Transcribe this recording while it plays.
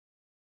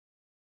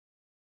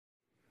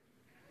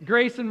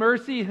Grace and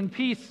mercy and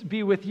peace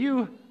be with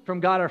you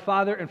from God our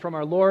Father and from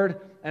our Lord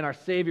and our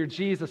Savior,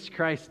 Jesus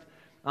Christ.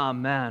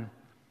 Amen.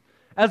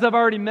 As I've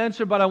already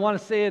mentioned, but I want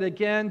to say it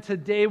again,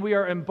 today we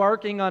are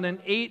embarking on an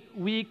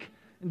 8-week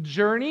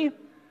journey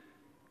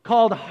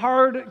called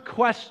Hard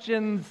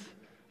Questions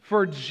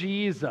for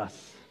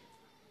Jesus.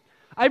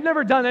 I've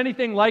never done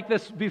anything like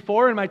this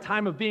before in my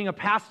time of being a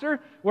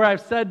pastor, where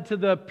I've said to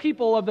the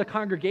people of the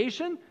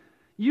congregation,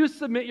 you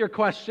submit your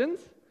questions,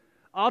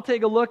 I'll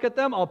take a look at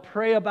them, I'll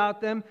pray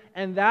about them,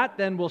 and that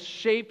then will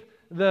shape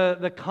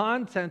the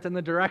content and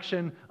the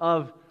direction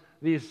of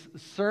these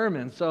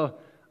sermons. So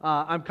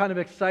I'm kind of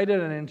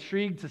excited and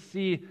intrigued to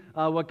see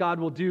what God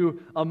will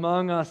do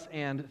among us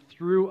and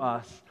through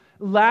us.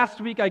 Last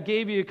week I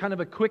gave you kind of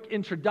a quick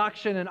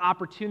introduction and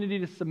opportunity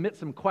to submit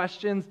some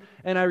questions,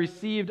 and I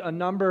received a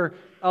number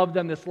of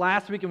them this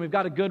last week, and we've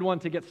got a good one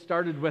to get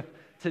started with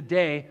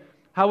today.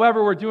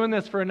 However, we're doing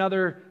this for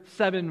another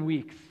 7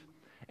 weeks.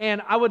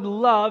 And I would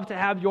love to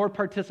have your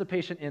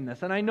participation in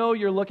this. And I know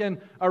you're looking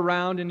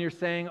around and you're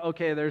saying,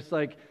 okay, there's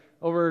like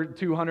over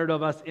 200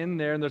 of us in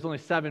there, and there's only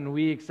 7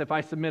 weeks. If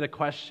I submit a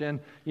question,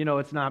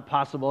 it's not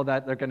possible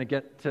that they're going to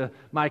get to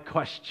my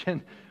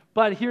question.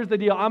 But here's the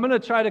deal. I'm going to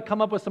try to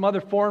come up with some other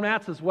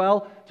formats as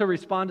well to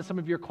respond to some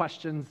of your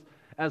questions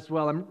as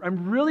well.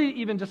 I'm really,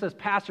 even just as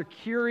pastor,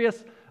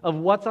 curious of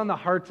what's on the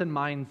hearts and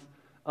minds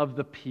of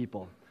the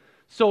people.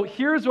 So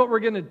here's what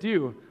we're going to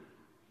do.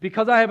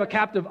 Because I have a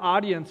captive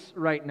audience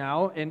right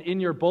now, and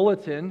in your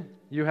bulletin,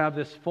 you have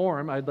this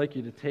form. I'd like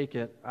you to take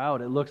it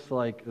out. It looks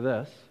like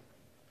this.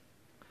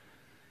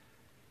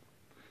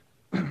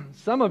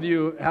 Some of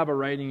you have a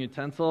writing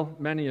utensil.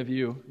 Many of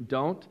you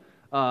don't.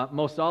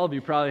 Most all of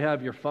you probably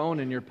have your phone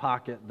in your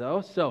pocket,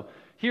 though. So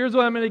here's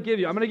what I'm going to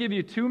give you. I'm going to give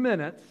you 2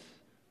 minutes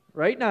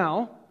right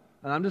now,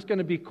 and I'm just going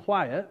to be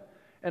quiet.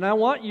 And I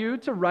want you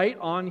to write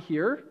on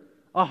here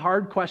a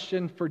hard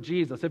question for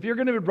Jesus. If you're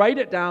going to write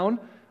it down,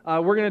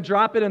 we're going to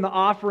drop it in the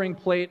offering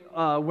plate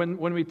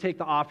when we take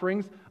the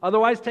offerings.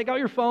 Otherwise, take out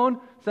your phone,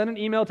 send an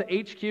email to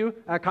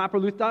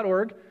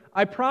hq@copperluth.org.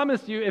 I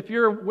promise you, if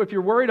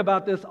you're worried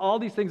about this, all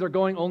these things are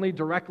going only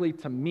directly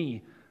to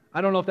me.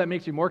 I don't know if that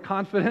makes you more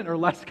confident or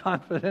less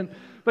confident,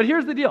 but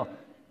here's the deal.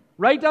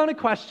 Write down a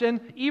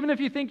question. Even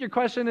if you think your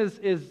question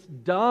is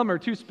dumb or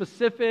too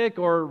specific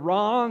or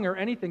wrong or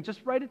anything,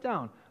 just write it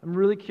down. I'm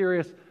really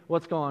curious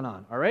what's going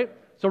on, all right?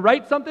 So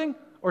write something,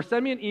 or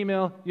send me an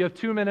email. You have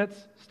 2 minutes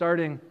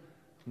starting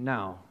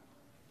now.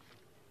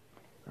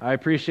 I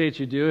appreciate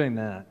you doing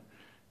that.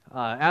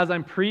 As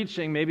I'm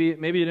preaching, maybe you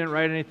didn't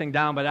write anything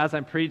down, but as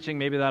I'm preaching,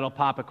 maybe that'll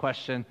pop a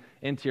question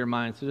into your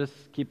mind. So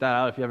just keep that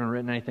out if you haven't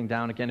written anything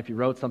down. Again, if you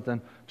wrote something,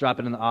 drop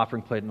it in the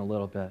offering plate in a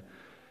little bit.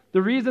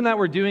 The reason that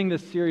we're doing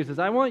this series is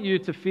I want you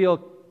to feel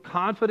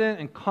confident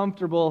and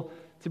comfortable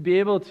to be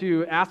able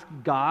to ask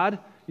God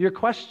your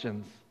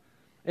questions.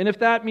 And if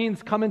that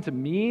means coming to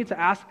me to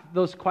ask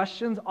those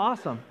questions,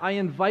 awesome. I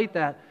invite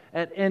that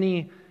at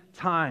any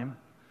time.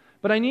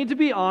 But I need to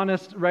be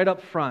honest right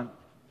up front.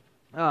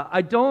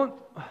 I don't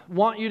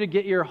want you to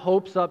get your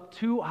hopes up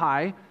too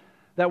high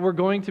that we're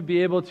going to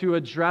be able to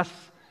address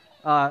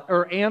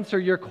or answer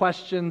your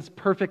questions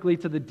perfectly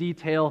to the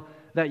detail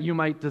that you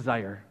might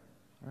desire.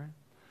 All right?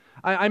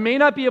 I may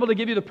not be able to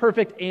give you the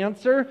perfect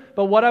answer,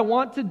 but what I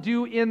want to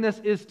do in this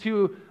is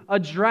to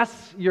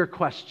address your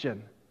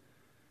question.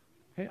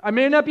 I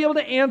may not be able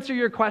to answer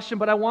your question,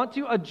 but I want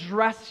to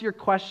address your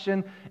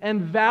question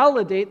and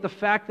validate the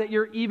fact that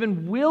you're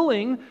even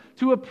willing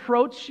to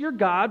approach your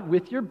God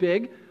with your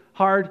big,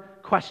 hard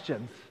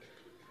questions.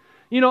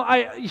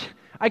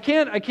 I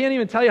can't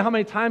even tell you how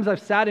many times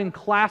I've sat in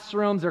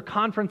classrooms or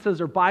conferences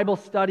or Bible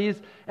studies,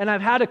 and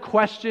I've had a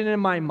question in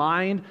my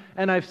mind,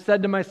 and I've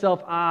said to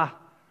myself,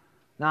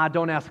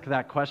 don't ask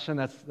that question.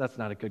 That's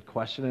not a good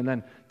question. And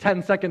then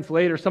 10 seconds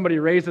later, somebody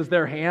raises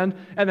their hand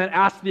and then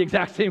asks the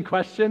exact same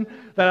question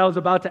that I was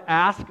about to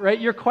ask, right?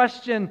 Your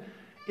question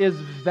is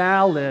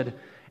valid.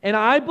 And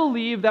I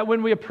believe that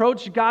when we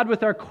approach God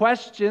with our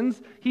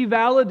questions, He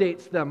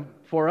validates them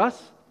for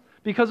us.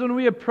 Because when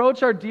we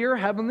approach our dear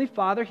Heavenly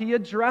Father, He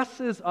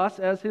addresses us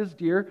as His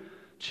dear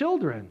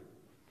children.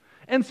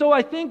 And so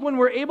I think when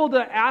we're able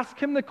to ask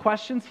Him the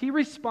questions, He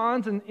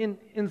responds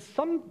in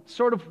some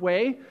sort of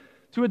way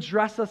to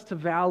address us, to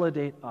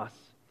validate us.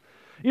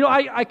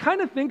 I kind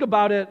of think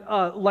about it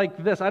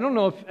like this. I don't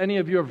know if any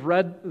of you have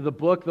read the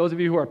book, those of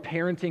you who are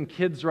parenting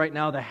kids right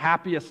now, The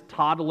Happiest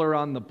Toddler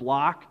on the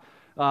Block.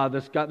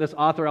 This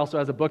author also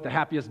has a book, The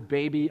Happiest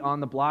Baby on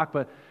the Block.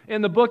 But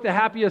in the book, The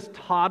Happiest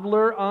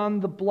Toddler on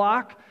the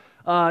Block,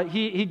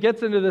 he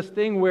gets into this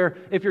thing where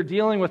if you're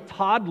dealing with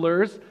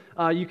toddlers,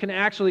 you can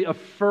actually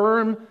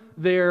affirm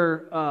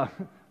their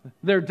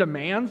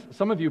demands.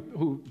 Some of you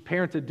who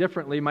parented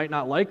differently might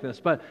not like this,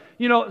 but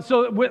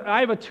I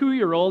have a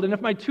 2-year-old, and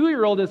if my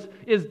 2-year-old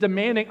is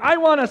demanding, I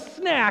want a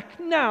snack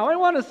now, I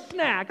want a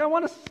snack,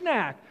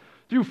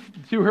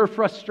 through her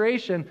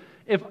frustration,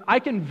 if I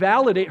can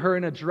validate her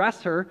and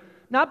address her,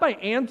 not by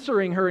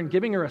answering her and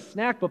giving her a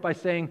snack, but by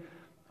saying,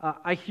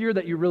 I hear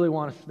that you really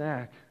want a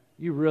snack.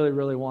 You really,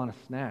 really want a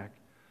snack.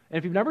 And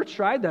if you've never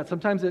tried that,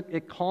 sometimes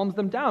it calms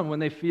them down when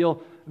they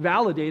feel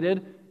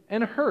validated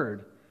and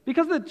heard.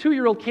 Because the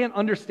 2-year-old can't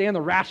understand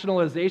the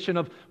rationalization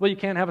of, well, you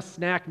can't have a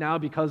snack now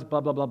because blah,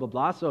 blah, blah, blah,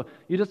 blah. So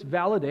you just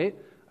validate,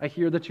 I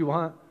hear that you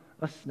want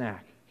a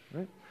snack,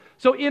 right?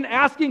 So in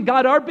asking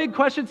God our big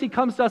questions, he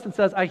comes to us and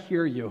says, I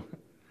hear you.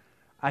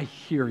 I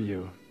hear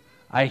you.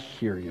 I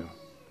hear you.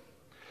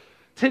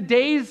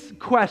 Today's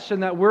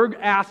question that we're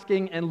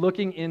asking and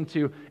looking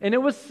into, and it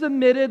was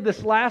submitted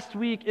this last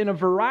week in a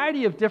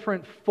variety of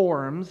different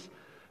forms,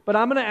 but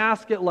I'm going to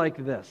ask it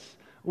like this.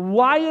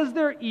 Why is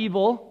there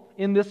evil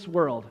in this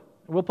world?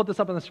 We'll put this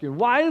up on the screen.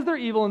 Why is there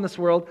evil in this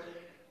world,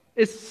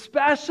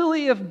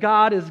 especially if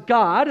God is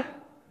God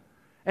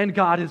and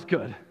God is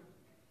good?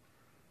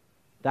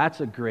 That's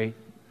a great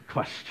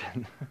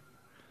question.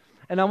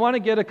 And I want to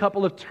get a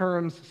couple of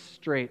terms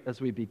straight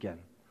as we begin.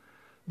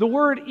 The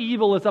word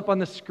evil is up on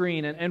the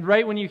screen, and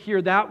right when you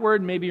hear that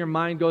word, maybe your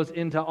mind goes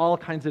into all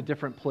kinds of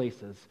different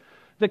places.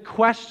 The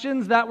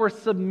questions that were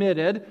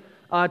submitted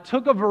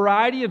took a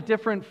variety of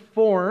different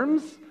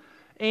forms,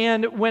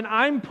 and when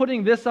I'm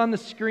putting this on the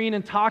screen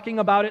and talking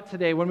about it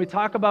today, when we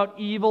talk about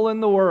evil in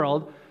the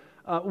world,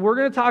 we're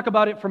going to talk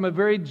about it from a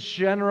very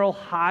general,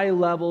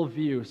 high-level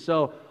view.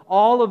 So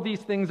all of these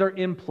things are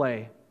in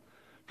play,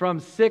 from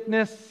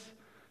sickness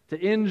to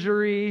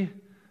injury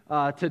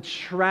to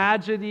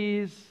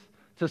tragedies,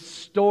 to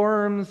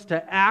storms,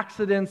 to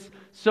accidents,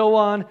 so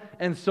on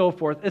and so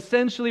forth.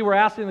 Essentially, we're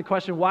asking the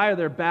question, why are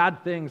there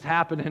bad things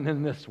happening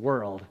in this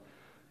world?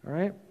 All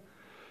right?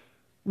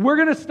 We're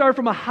going to start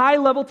from a high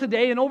level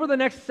today, and over the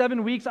next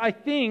 7 weeks,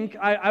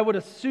 I would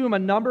assume a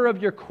number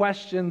of your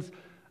questions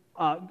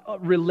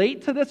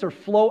relate to this or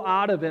flow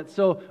out of it.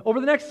 So over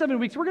the next 7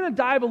 weeks, we're going to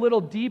dive a little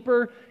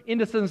deeper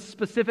into some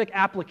specific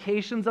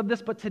applications of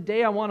this, but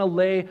today I want to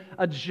lay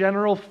a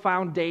general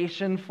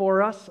foundation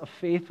for us, a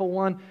faithful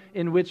one,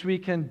 in which we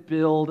can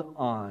build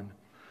on.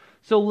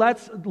 So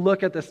let's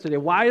look at this today.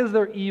 Why is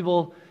there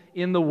evil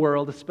in the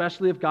world,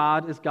 especially if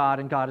God is God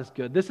and God is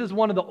good? This is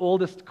one of the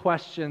oldest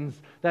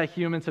questions that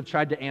humans have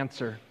tried to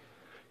answer.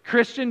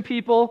 Christian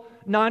people,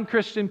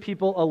 non-Christian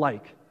people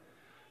alike.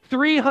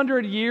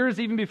 300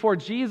 years even before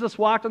Jesus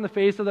walked on the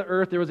face of the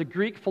earth, there was a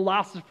Greek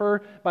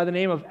philosopher by the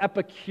name of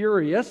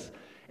Epicurus,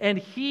 and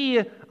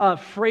he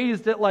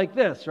phrased it like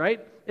this, right?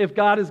 If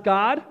God is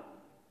God,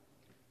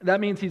 that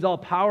means he's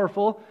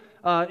all-powerful.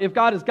 If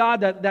God is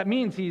God, that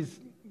means he's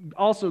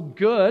also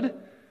good,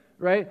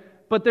 right?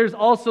 But there's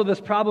also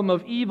this problem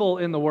of evil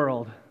in the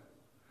world.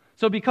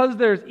 So because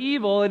there's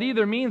evil, it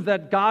either means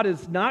that God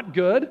is not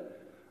good,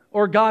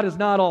 or God is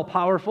not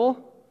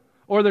all-powerful,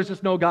 or there's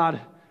just no God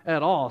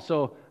at all.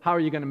 So how are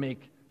you going to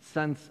make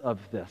sense of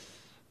this?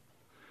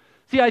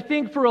 See, I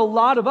think for a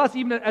lot of us,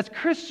 even as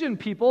Christian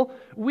people,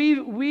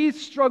 we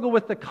struggle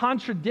with the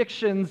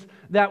contradictions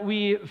that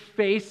we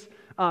face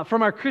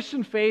from our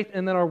Christian faith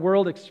and then our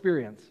world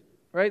experience,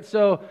 right?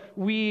 So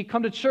we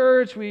come to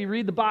church, we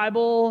read the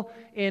Bible,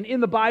 and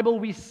in the Bible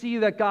we see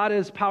that God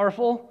is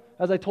powerful,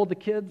 as I told the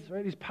kids,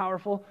 right? He's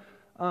powerful.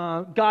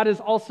 God is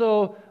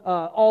also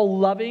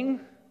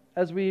all-loving,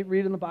 as we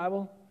read in the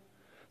Bible.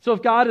 So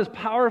if God is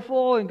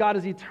powerful and God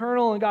is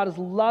eternal and God is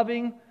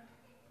loving,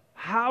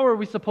 how are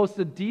we supposed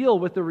to deal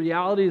with the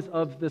realities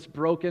of this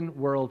broken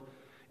world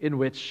in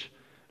which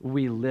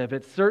we live?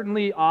 It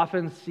certainly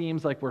often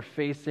seems like we're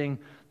facing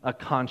a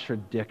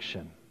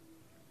contradiction.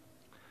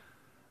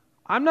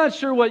 I'm not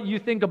sure what you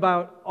think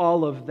about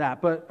all of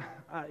that, but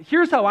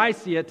here's how I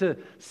see it to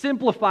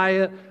simplify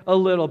it a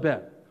little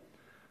bit.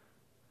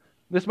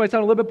 This might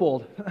sound a little bit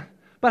bold,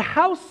 but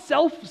how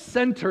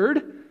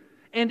self-centered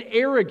and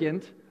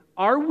arrogant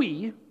are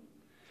we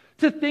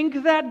to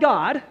think that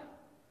God,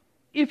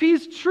 if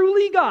he's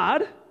truly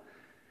God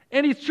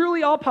and he's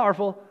truly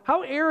all-powerful,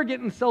 how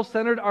arrogant and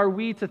self-centered are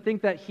we to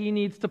think that he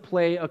needs to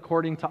play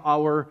according to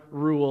our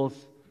rules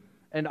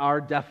and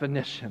our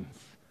definitions,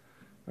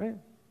 right?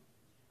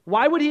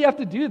 Why would he have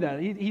to do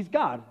that? He's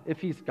God, if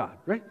he's God,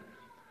 right?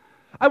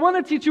 I want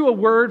to teach you a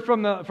word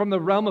from the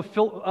realm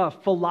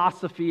of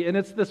philosophy, and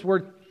it's this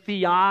word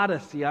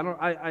theodicy.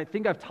 I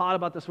think I've taught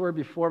about this word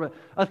before, but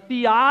a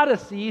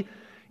theodicy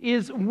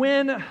is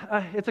when,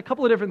 it's a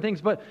couple of different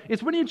things, but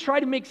it's when you try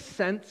to make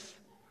sense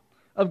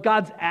of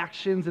God's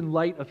actions in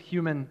light of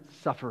human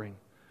suffering,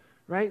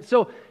 right?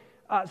 So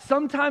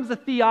sometimes a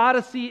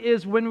theodicy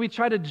is when we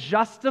try to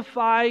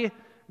justify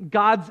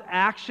God's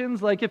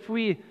actions, like if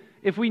we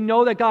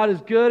know that God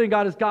is good and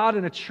God is God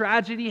and a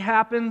tragedy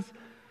happens,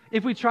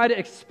 if we try to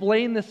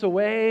explain this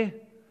away,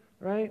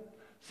 right?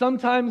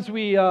 Sometimes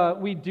we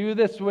do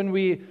this when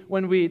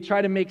we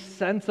try to make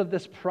sense of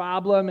this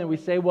problem and we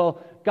say,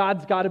 well,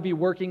 God's got to be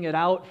working it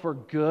out for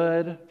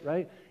good,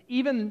 right?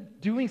 Even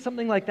doing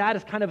something like that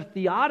is kind of a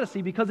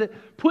theodicy because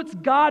it puts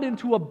God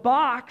into a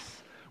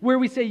box where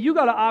we say, you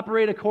got to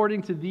operate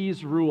according to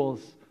these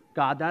rules,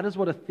 God. That is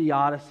what a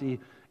theodicy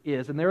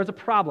is, and there is a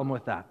problem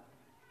with that.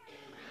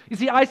 You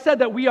see, I said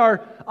that we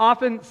are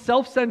often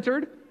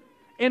self-centered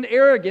and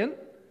arrogant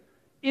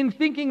in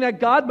thinking that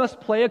God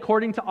must play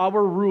according to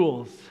our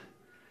rules.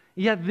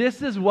 Yet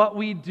this is what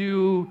we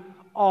do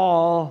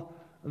all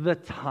the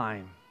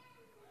time.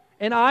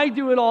 And I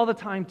do it all the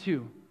time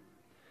too.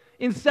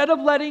 Instead of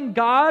letting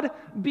God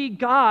be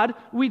God,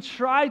 we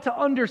try to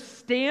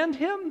understand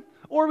Him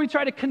or we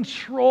try to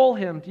control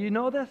Him. Do you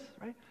know this,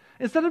 right?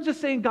 Instead of just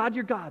saying, God,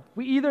 you're God,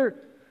 we either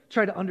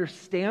try to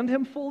understand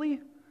Him fully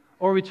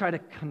or we try to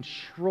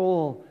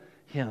control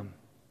Him.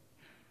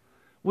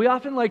 We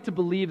often like to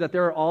believe that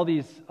there are all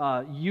these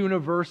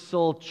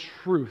universal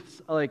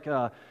truths, like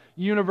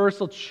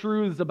universal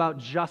truths about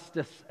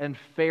justice and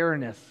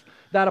fairness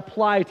that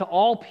apply to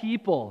all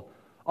people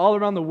all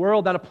around the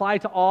world, that apply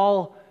to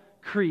all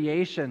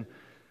creation.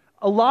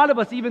 A lot of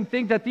us even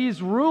think that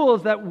these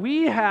rules that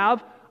we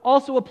have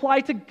also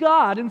apply to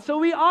God. And so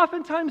we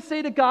oftentimes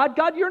say to God,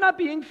 God, you're not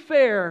being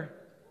fair.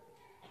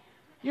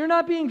 You're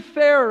not being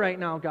fair right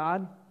now,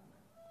 God.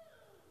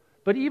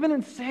 But even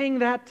in saying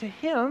that to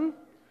Him,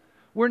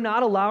 we're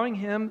not allowing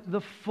Him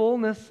the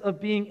fullness of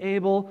being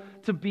able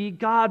to be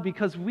God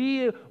because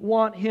we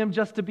want Him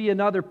just to be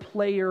another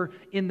player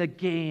in the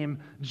game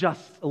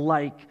just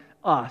like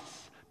us.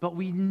 But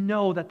we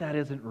know that that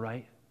isn't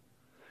right.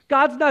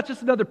 God's not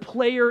just another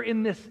player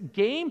in this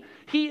game.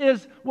 He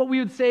is what we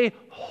would say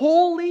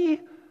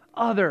wholly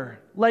other,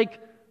 like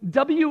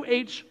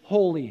W-H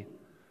holy,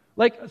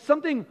 like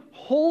something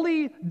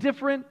wholly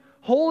different,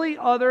 wholly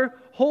other,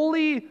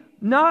 wholly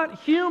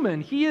not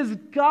human. He is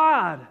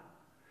God.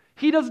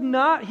 He is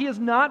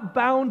not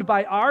bound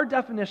by our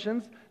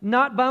definitions,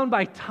 not bound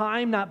by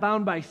time, not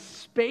bound by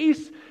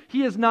space.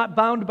 He is not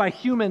bound by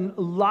human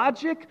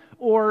logic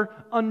or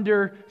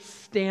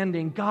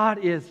understanding.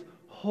 God is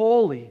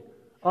holy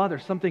other,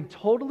 something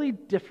totally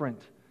different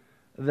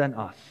than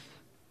us.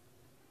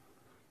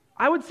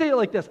 I would say it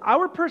like this.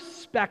 Our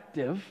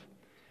perspective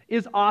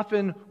is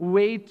often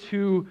way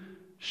too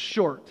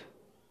short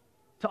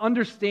to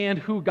understand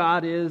who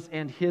God is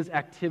and His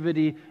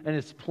activity and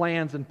His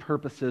plans and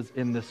purposes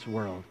in this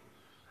world.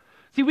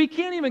 See, we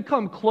can't even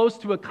come close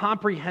to a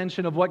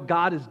comprehension of what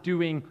God is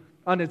doing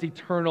on His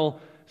eternal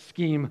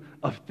scheme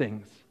of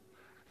things.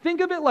 Think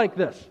of it like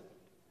this.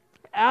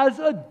 As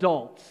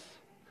adults,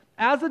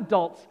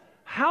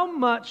 how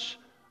much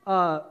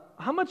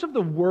of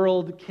the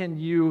world can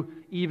you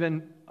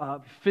even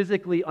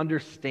physically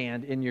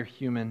understand in your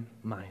human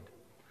mind?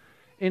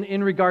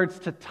 In regards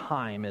to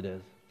time, it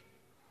is.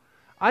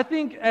 I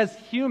think as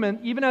human,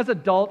 even as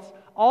adults,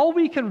 all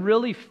we can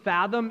really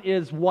fathom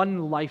is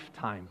one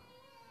lifetime.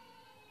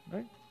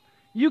 Right?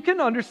 You can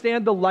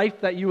understand the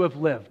life that you have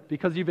lived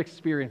because you've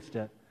experienced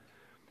it.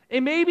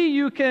 And maybe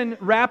you can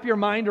wrap your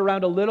mind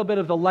around a little bit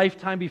of the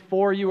lifetime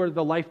before you or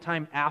the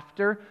lifetime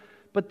after,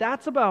 but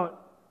that's about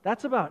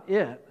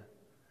it.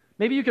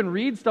 Maybe you can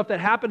read stuff that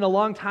happened a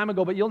long time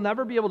ago, but you'll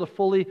never be able to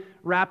fully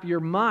wrap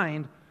your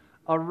mind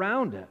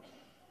around it.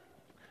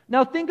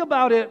 Now think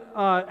about it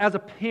as a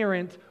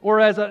parent or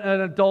as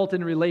an adult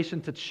in relation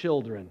to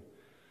children.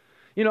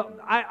 You know,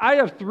 I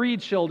have 3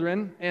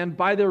 children, and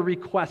by their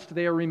request,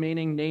 they are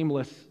remaining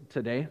nameless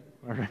today.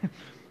 All right,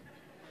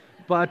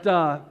 but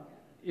so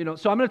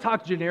I'm going to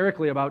talk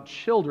generically about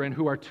children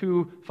who are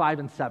 2, 5,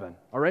 and 7.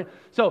 All right,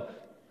 so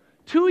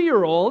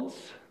 2-year-olds.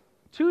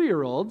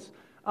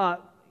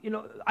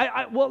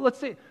 Well, let's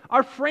say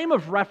our frame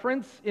of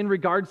reference in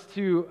regards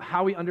to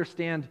how we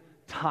understand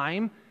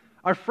time.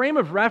 Our frame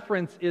of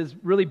reference is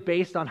really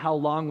based on how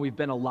long we've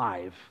been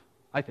alive,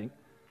 I think.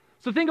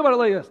 So think about it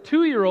like this.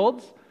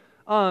 2-year-olds,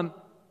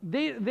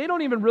 they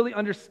don't even really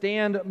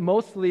understand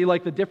mostly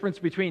like the difference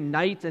between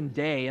night and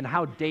day and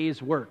how days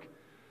work.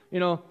 You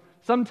know,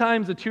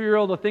 sometimes a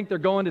 2-year-old will think they're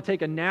going to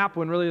take a nap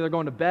when really they're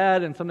going to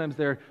bed, and sometimes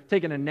they're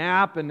taking a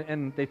nap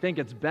and they think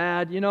it's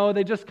bad. You know,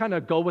 they just kind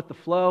of go with the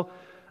flow.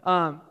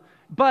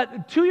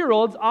 But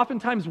 2-year-olds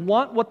oftentimes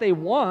want what they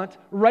want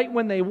right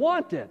when they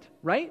want it,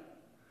 right?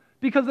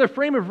 Because their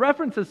frame of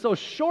reference is so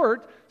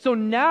short, so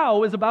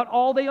now is about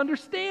all they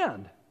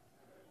understand,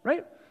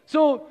 right?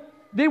 So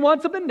they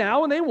want something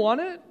now and they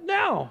want it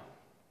now.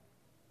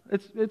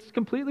 It's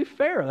completely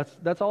fair.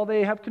 That's all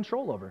they have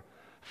control over.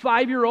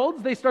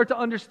 5-year-olds, they start to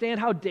understand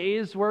how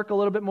days work a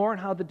little bit more and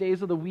how the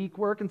days of the week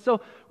work. And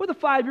so with a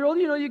 5-year-old,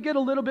 you get a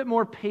little bit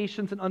more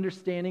patience and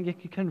understanding. You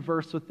can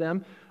converse with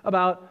them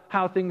about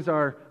how things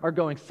are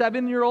going.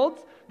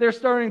 7-year-olds, they're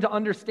starting to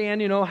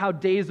understand, how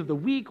days of the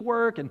week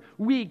work and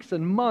weeks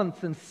and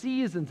months and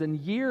seasons and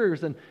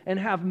years and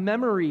have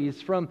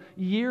memories from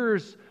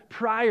years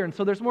prior. And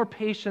so there's more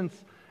patience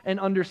and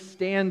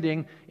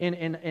understanding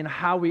in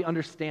how we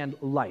understand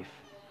life.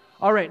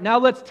 All right, now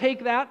let's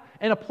take that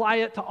and apply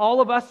it to all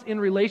of us in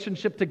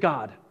relationship to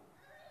God,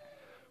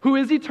 who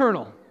is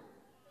eternal.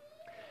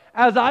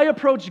 As I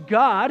approach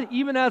God,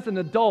 even as an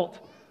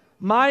adult,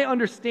 my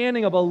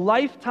understanding of a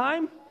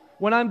lifetime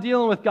when I'm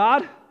dealing with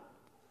God,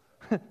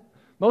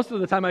 most of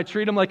the time I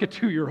treat him like a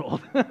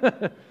 2-year-old.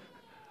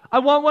 I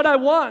want what I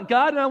want,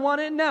 God, and I want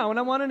it now, and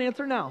I want an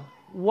answer now.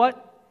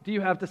 What do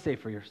you have to say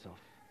for yourself?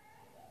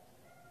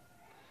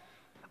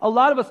 A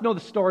lot of us know the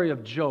story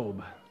of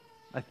Job,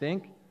 I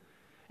think.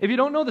 If you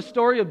don't know the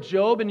story of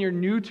Job and you're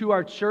new to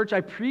our church,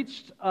 I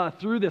preached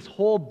through this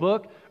whole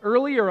book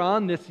earlier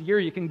on this year.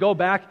 You can go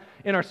back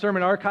in our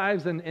sermon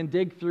archives and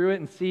dig through it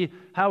and see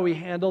how we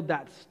handled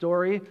that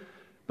story.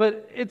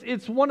 But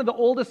it's one of the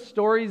oldest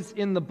stories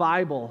in the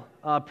Bible.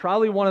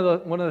 Probably one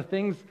of the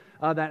things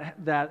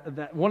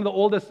that one of the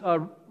oldest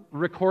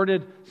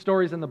recorded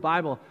stories in the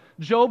Bible.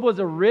 Job was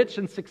a rich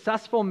and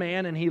successful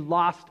man, and he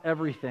lost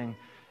everything.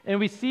 And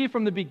we see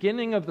from the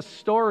beginning of the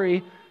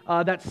story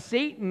that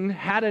Satan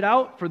had it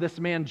out for this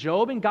man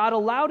Job, and God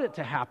allowed it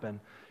to happen.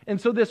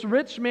 And so this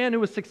rich man who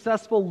was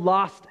successful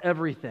lost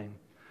everything.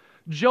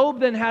 Job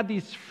then had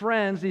these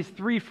friends, these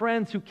three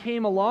friends who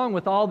came along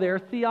with all their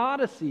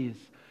theodicies.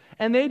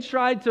 And they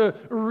tried to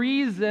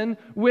reason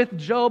with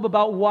Job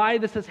about why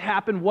this has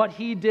happened, what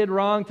he did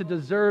wrong to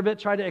deserve it,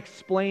 try to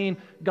explain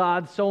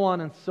God, so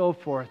on and so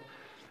forth.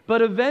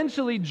 But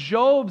eventually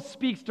Job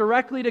speaks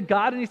directly to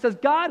God and he says,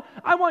 God,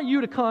 I want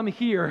you to come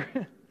here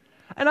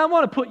and I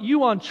want to put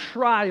you on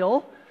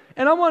trial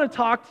and I want to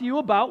talk to you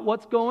about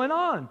what's going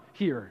on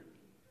here.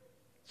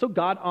 So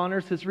God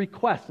honors his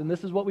request, and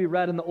this is what we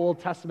read in the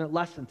Old Testament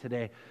lesson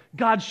today.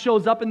 God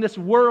shows up in this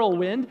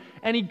whirlwind,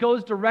 and he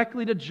goes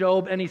directly to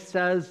Job, and he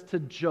says to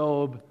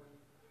Job,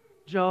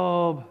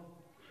 Job,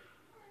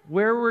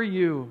 where were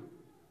you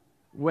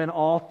when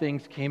all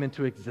things came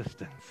into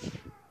existence?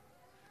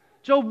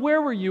 Job,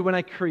 where were you when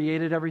I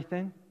created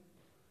everything?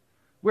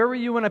 Where were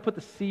you when I put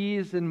the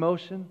seas in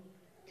motion?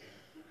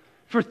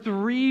 For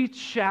 3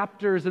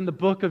 chapters in the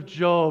book of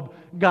Job,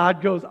 God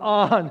goes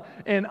on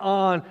and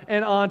on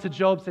and on to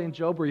Job saying,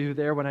 Job, were you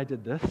there when I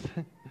did this?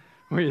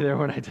 Were you there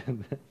when I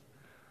did this?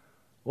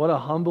 What a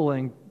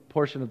humbling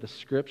portion of the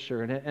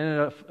scripture.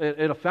 And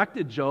it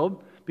affected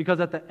Job because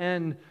at the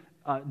end,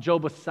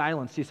 Job was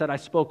silenced. He said, I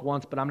spoke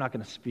once, but I'm not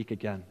going to speak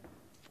again.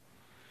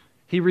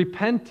 He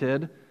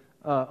repented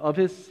of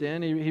his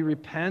sin. He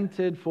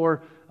repented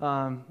for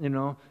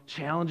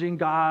challenging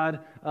God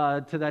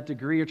to that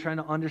degree or trying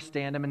to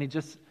understand him.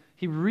 And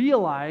he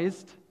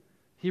realized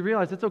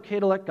it's okay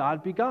to let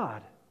God be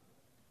God.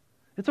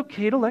 It's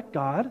okay to let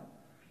God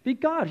be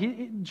God.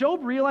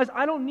 Job realized,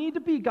 I don't need to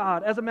be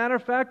God. As a matter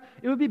of fact,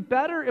 it would be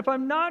better if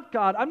I'm not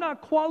God. I'm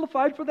not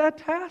qualified for that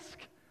task.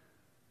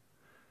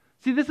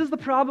 See, this is the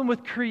problem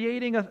with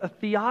creating a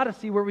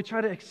theodicy where we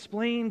try to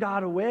explain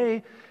God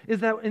away, is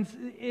that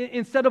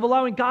instead of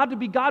allowing God to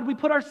be God, we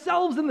put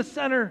ourselves in the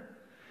center.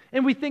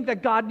 And we think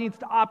that God needs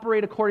to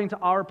operate according to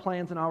our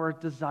plans and our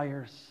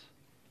desires.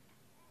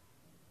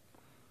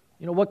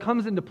 You know, what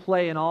comes into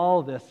play in all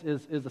of this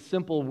is a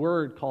simple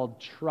word called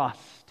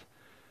trust.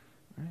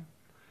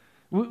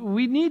 Right?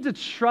 We need to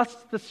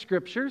trust the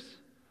Scriptures,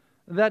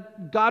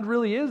 that God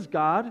really is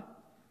God,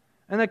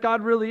 and that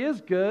God really is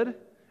good,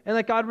 and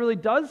that God really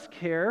does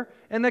care,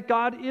 and that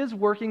God is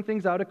working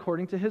things out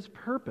according to His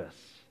purpose,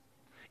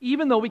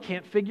 even though we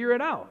can't figure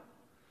it out.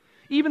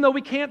 Even though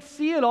we can't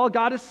see it all,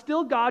 God is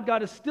still God.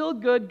 God is still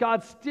good.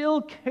 God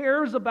still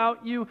cares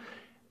about you.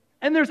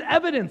 And there's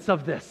evidence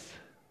of this.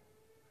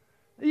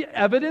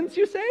 Evidence,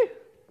 you say?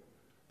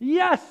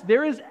 Yes,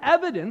 there is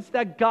evidence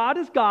that God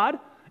is God,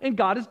 and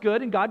God is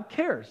good, and God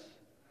cares.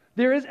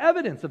 There is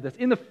evidence of this.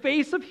 In the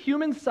face of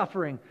human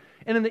suffering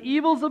and in the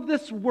evils of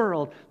this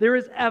world, there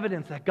is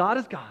evidence that God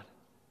is God,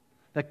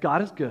 that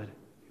God is good,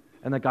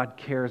 and that God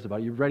cares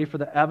about you. Ready for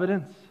the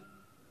evidence?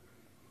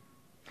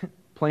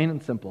 Plain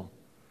and simple.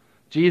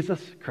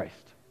 Jesus Christ.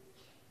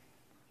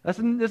 This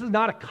is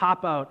not a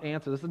cop-out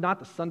answer. This is not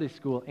the Sunday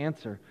school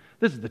answer.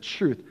 This is the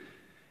truth.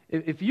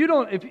 If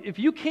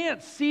you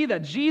can't see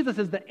that Jesus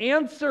is the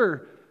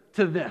answer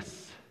to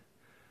this,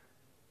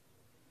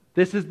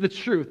 this is the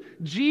truth.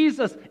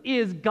 Jesus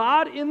is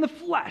God in the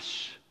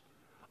flesh,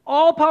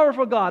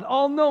 all-powerful God,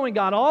 all-knowing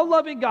God,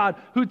 all-loving God,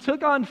 who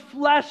took on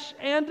flesh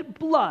and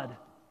blood,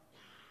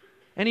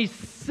 and He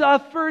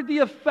suffered the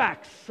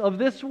effects of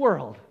this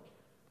world.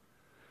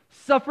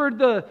 Suffered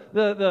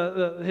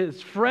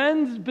his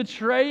friends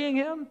betraying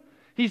Him.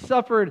 He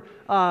suffered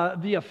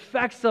the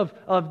effects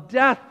of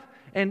death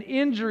and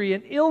injury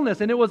and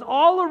illness. And it was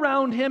all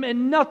around Him,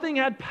 and nothing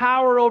had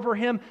power over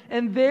Him.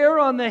 And there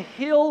on the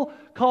hill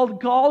called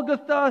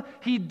Golgotha,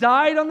 He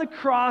died on the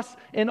cross,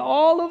 and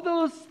all of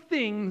those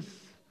things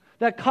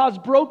that cause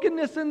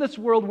brokenness in this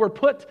world were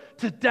put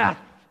to death.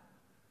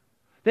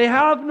 They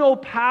have no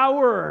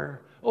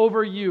power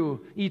over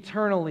you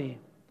eternally.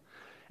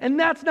 And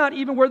that's not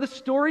even where the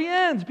story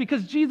ends,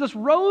 because Jesus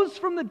rose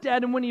from the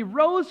dead, and when He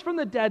rose from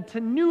the dead to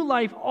new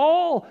life,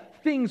 all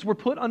things were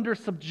put under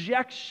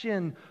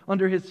subjection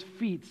under His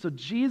feet. So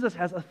Jesus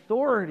has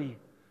authority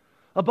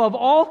above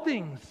all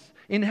things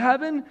in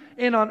heaven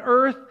and on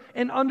earth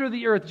and under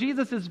the earth.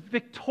 Jesus is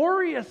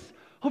victorious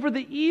over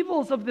the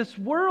evils of this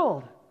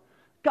world.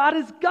 God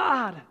is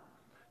God.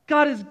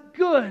 God is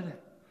good.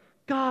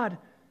 God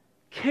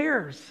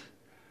cares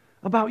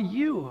about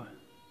you.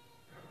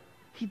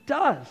 He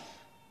does.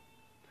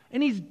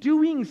 And He's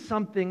doing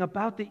something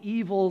about the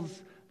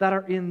evils that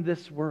are in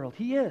this world.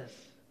 He is.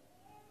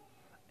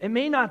 It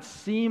may not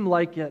seem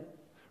like it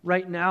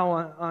right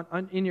now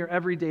in your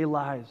everyday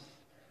lives.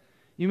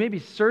 You may be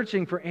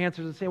searching for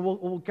answers and saying,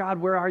 well, God,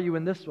 where are you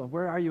in this one?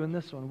 Where are you in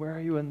this one? Where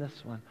are you in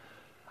this one?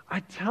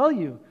 I tell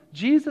you,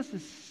 Jesus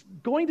is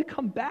going to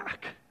come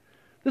back.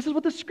 This is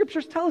what the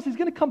scriptures tell us. He's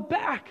going to come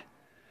back.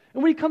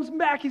 And when he comes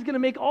back, he's going to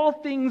make all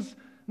things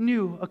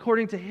new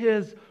according to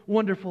his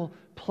wonderful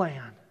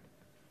plan.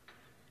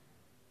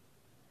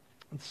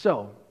 And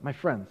so, my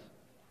friends,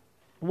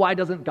 why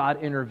doesn't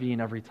God intervene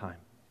every time?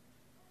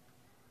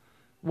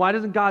 Why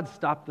doesn't God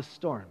stop the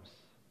storms?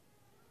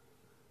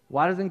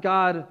 Why doesn't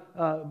God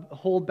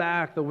hold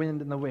back the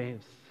wind and the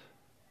waves?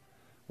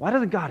 Why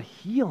doesn't God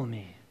heal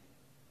me?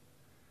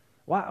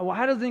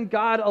 Why doesn't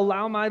God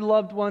allow my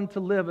loved one to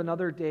live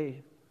another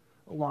day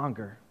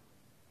longer?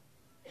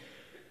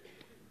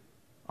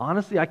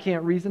 Honestly, I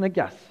can't reason a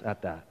guess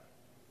at that.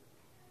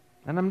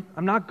 And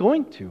I'm not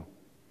going to.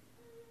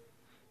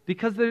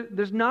 Because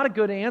there's not a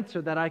good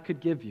answer that I could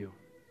give you.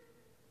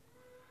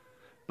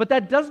 But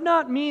that does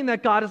not mean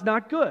that God is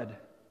not good.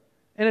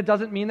 And it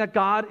doesn't mean that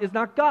God is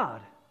not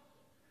God.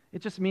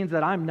 It just means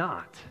that I'm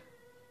not.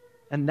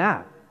 And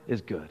that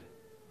is good.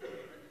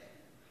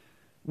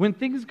 When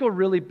things go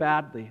really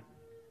badly,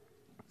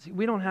 see,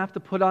 we don't have to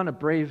put on a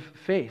brave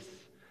face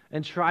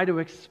and try to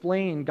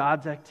explain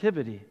God's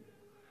activity.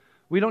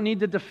 We don't need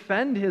to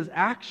defend his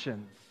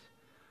actions.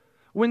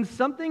 When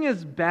something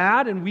is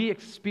bad and we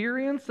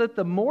experience it,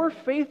 the more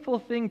faithful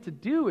thing to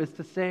do is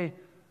to say,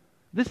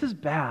 this is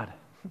bad.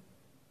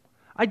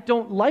 I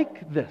don't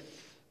like this.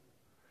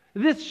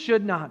 This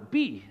should not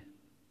be.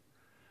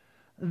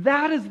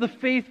 That is the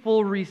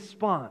faithful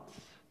response.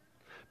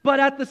 But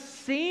at the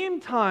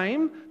same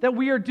time that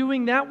we are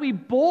doing that, we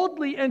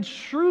boldly and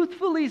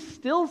truthfully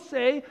still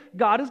say,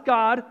 God is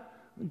God,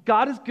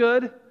 God is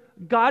good,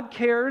 God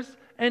cares,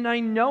 and I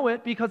know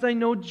it because I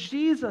know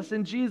Jesus,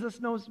 and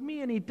Jesus knows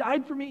me, and he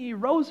died for me, he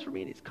rose for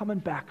me, and he's coming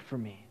back for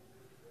me.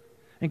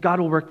 And God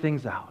will work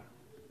things out.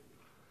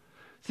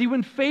 See,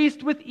 when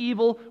faced with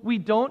evil, we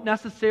don't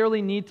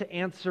necessarily need to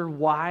answer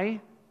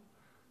why,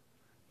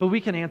 but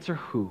we can answer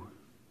who.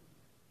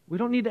 We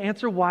don't need to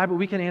answer why, but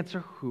we can answer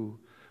who.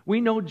 We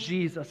know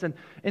Jesus. And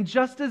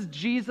just as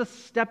Jesus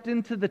stepped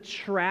into the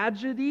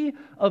tragedy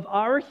of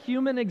our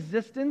human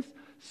existence,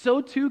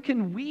 so too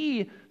can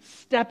we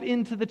step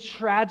into the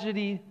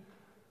tragedy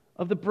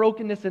of the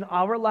brokenness in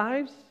our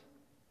lives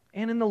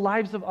and in the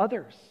lives of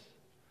others.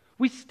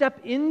 We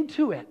step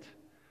into it.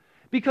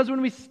 Because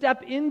when we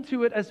step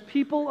into it as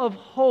people of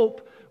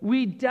hope,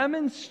 we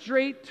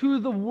demonstrate to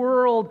the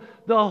world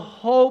the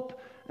hope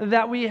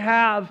that we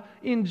have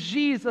in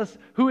Jesus,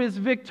 who is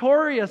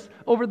victorious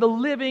over the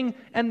living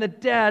and the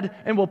dead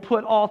and will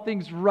put all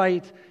things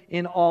right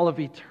in all of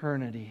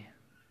eternity.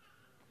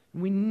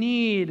 We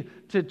need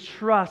to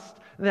trust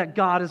that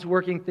God is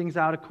working things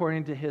out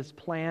according to his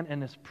plan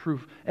and his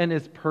proof and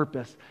his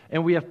purpose.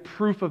 And we have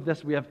proof of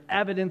this. We have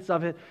evidence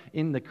of it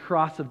in the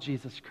cross of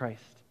Jesus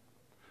Christ.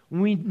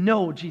 We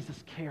know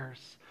Jesus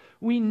cares.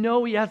 We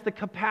know he has the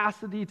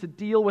capacity to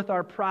deal with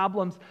our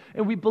problems,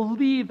 and we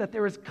believe that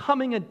there is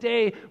coming a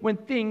day when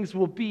things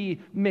will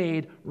be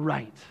made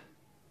right.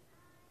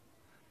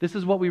 This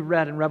is what we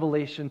read in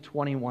Revelation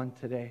 21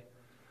 today.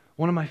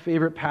 One of my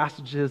favorite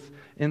passages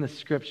in the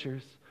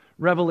scriptures.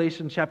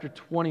 Revelation chapter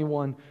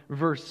 21,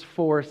 verse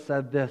 4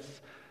 said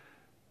this: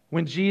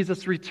 when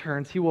Jesus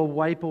returns, he will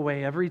wipe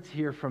away every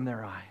tear from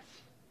their eyes.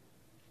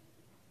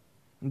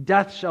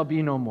 Death shall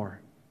be no more.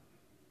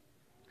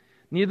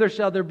 Neither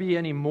shall there be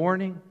any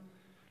mourning,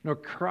 nor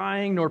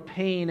crying, nor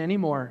pain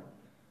anymore,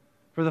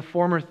 for the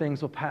former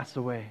things will pass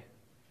away.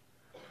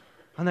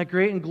 On that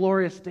great and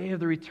glorious day of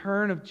the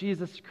return of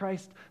Jesus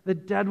Christ, the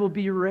dead will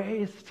be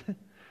raised.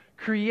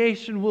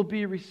 Creation will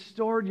be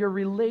restored. Your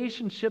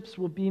relationships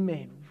will be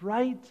made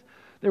right.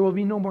 There will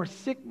be no more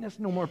sickness,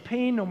 no more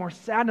pain, no more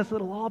sadness.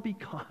 It'll all be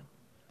gone.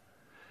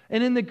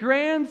 And in the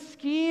grand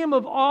scheme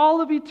of all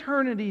of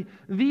eternity,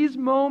 these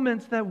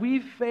moments that we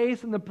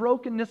face in the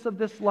brokenness of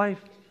this life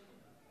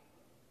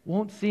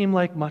won't seem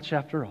like much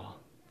after all.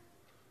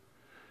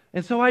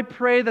 And so I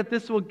pray that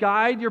this will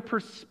guide your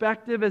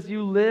perspective as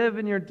you live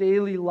in your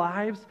daily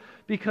lives,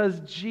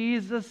 because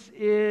Jesus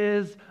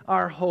is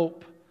our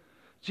hope.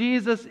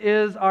 Jesus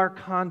is our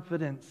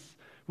confidence.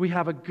 We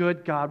have a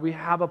good God. We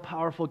have a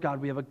powerful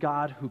God. We have a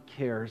God who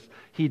cares.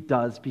 He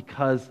does,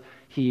 because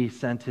he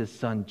sent his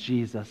son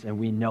Jesus, and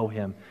we know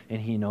him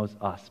and he knows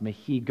us. May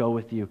he go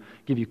with you,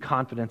 give you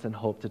confidence and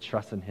hope to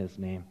trust in his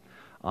name.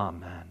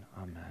 Amen.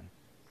 Amen.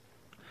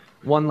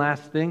 One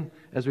last thing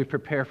as we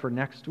prepare for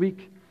next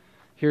week.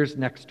 Here's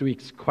next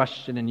week's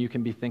question, and you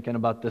can be thinking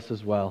about this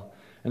as well.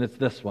 And it's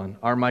this one: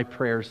 are my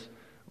prayers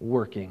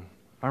working?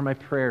 Are my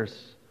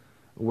prayers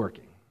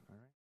working?